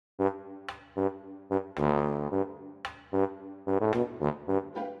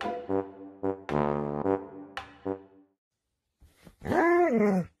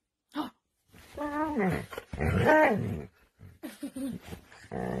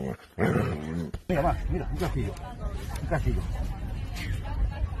Mira más, mira, un castillo. Un castillo.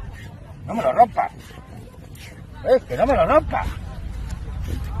 ¡No me lo rompas! ¡Que no me lo rompas!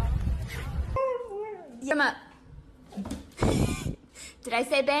 Put him up. Did I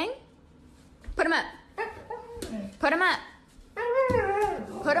say bang? Put him up. Put him up.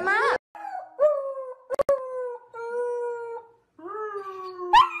 Put him up.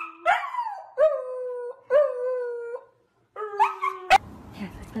 Here,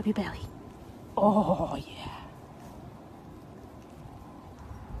 let's rub your belly. Oh, yeah.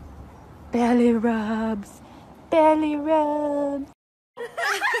 Belly rubs. Belly rubs.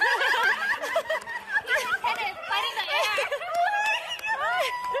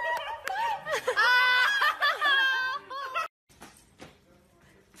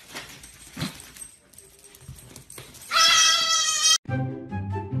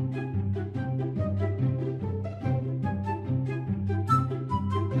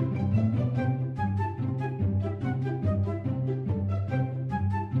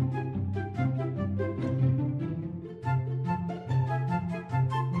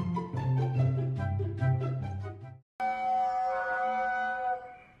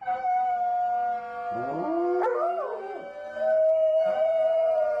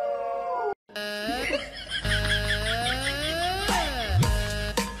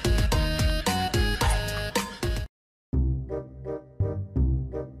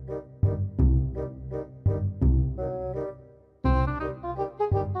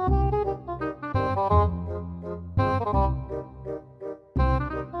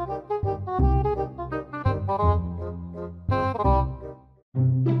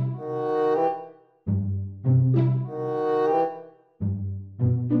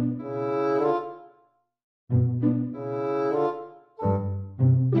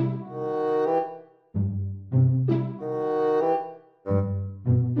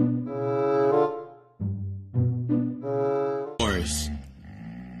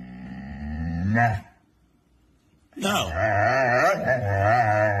 No.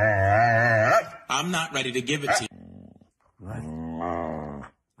 I'm not ready to give it to you.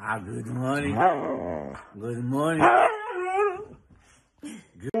 Good morning. Good morning.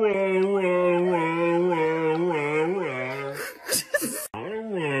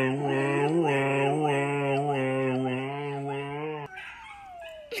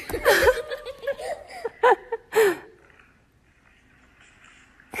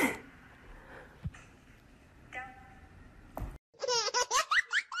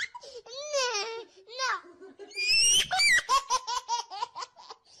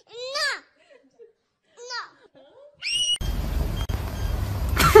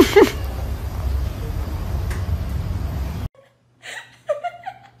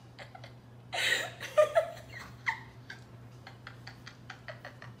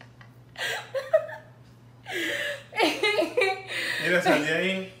 Mira, sal de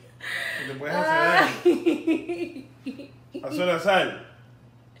ahí. Que te puedes hacer daño. Azula, sal.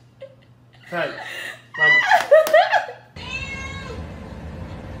 Sal. Vamos.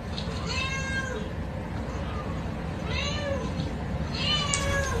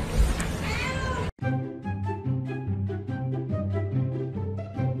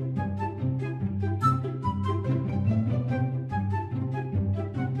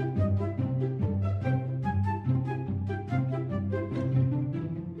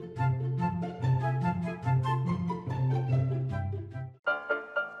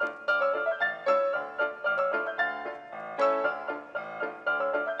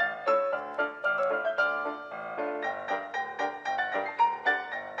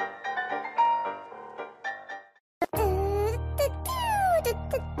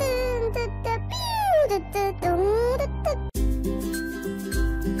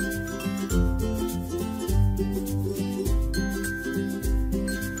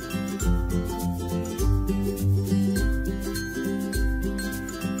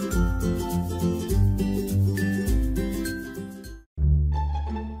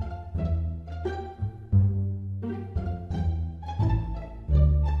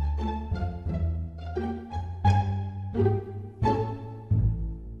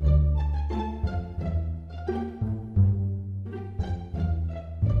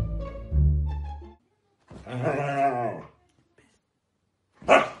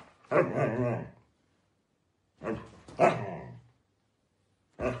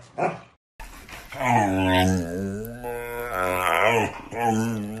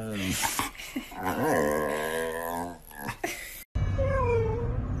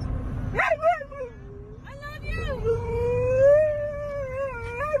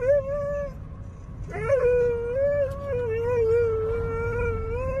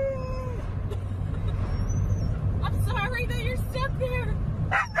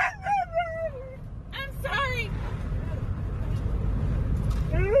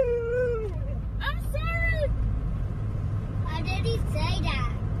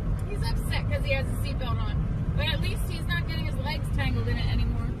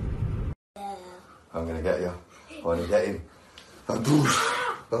 I'm gonna get you. I'm gonna get him. And push.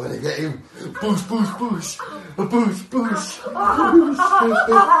 I'm gonna get him. Push, push, push. Push, push. Push.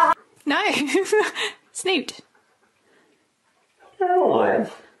 No. Snoot.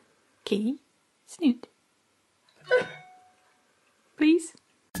 Key. Snoot. Please.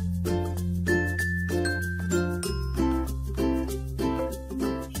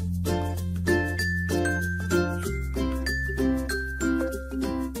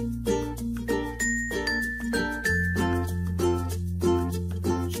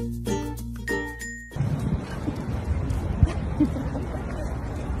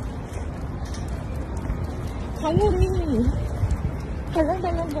 당연히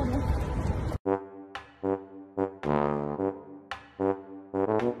달랑달랑달랑.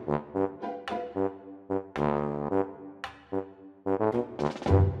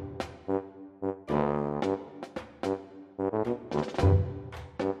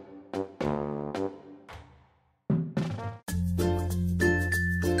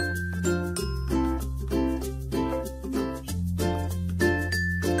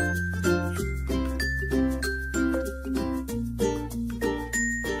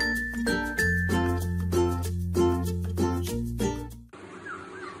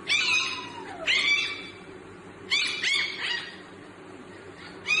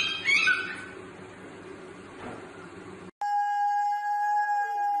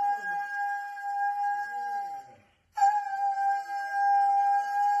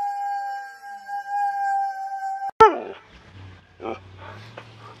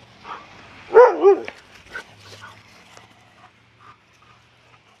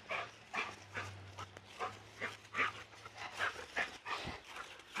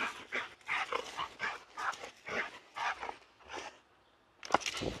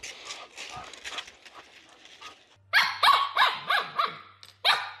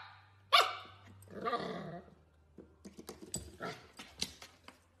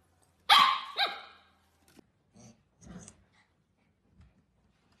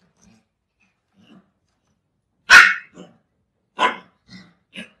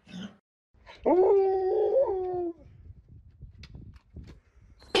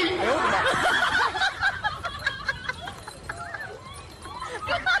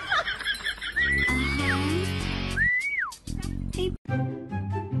 Hey.